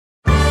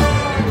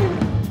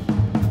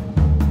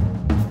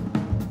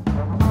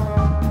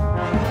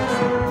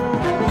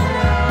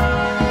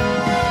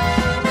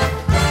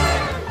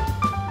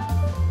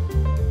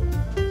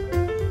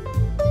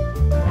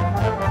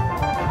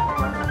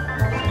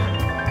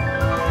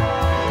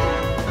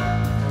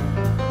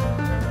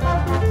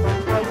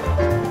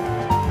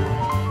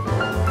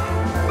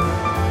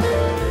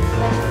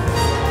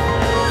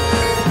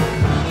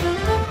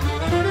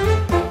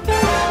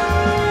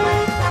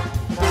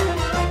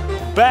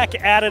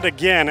at it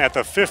again at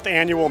the 5th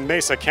Annual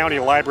Mesa County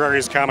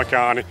Libraries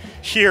Comic-Con,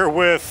 here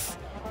with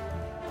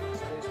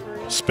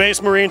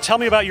Space Marine. Tell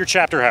me about your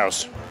chapter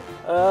house.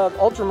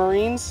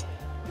 Ultramarines,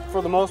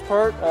 for the most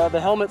part. The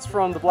helmet's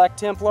from the Black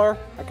Templar.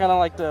 I kind of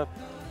like to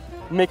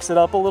mix it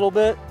up a little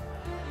bit.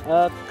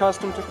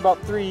 Custom took about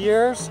 3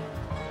 years.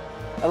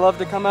 I love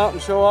to come out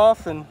and show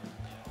off, and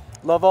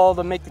love all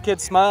to make the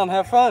kids smile and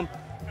have fun.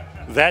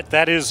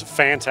 That is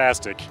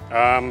fantastic.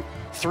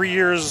 3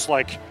 years,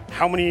 like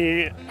how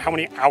many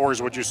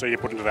hours would you say you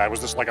put into that?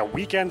 Was this like a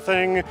weekend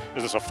thing?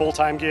 Is this a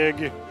full-time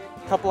gig? A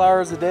couple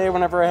hours a day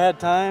whenever I had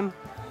time,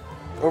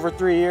 over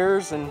 3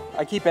 years, and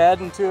I keep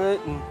adding to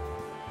it, and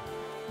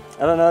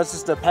I don't know, it's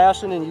just a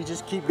passion and you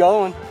just keep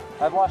going.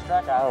 I've lost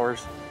track of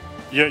hours.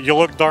 You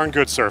look darn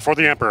good, sir, for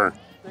the Emperor.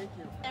 Thank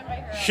you.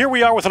 Here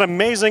we are with an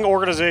amazing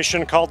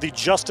organization called the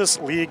Justice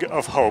League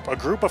of Hope, a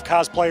group of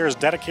cosplayers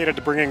dedicated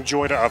to bringing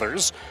joy to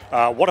others.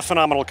 What a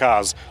phenomenal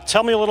cause.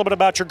 Tell me a little bit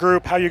about your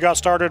group, how you got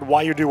started,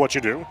 why you do what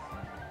you do.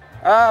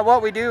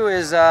 What we do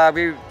is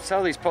we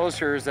sell these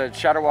posters that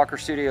Shadow Walker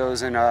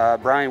Studios and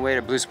Brian Wade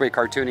of Blue Spray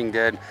Cartooning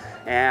did.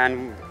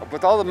 And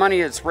with all the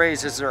money it's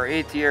raised, this is our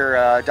 8th year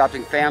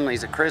adopting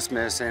families at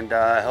Christmas and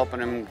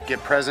helping them get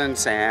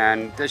presents.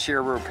 And this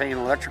year we're paying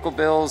electrical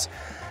bills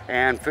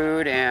and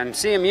food. And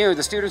CMU,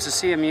 the students of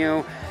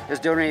CMU, has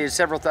donated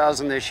several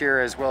thousand this year,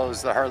 as well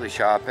as the Harley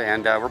Shop.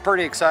 And we're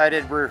pretty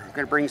excited. We're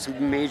going to bring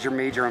some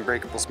major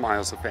unbreakable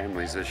smiles to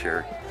families this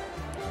year.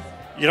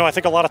 You know, I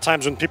think a lot of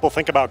times when people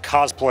think about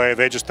cosplay,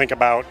 they just think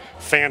about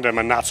fandom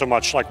and not so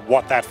much like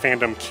what that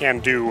fandom can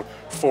do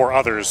for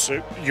others.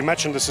 You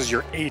mentioned this is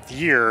your 8th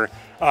year.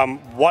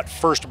 What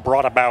first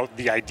brought about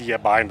the idea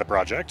behind the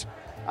project?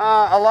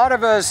 A lot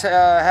of us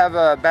have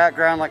a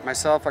background like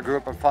myself. I grew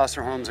up in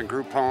foster homes and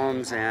group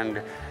homes,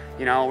 and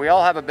you know, we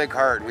all have a big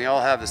heart and we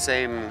all have the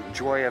same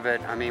joy of it.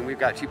 I mean, we've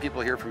got 2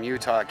 people here from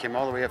Utah, came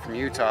all the way up from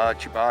Utah,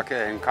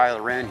 Chewbacca and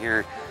Kylo Ren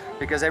here,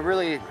 because they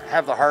really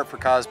have the heart for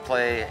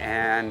cosplay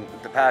and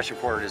the passion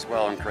for it as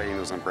well in creating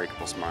those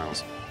unbreakable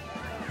smiles.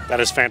 That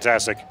is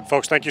fantastic.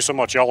 Folks, thank you so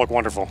much. Y'all look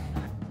wonderful.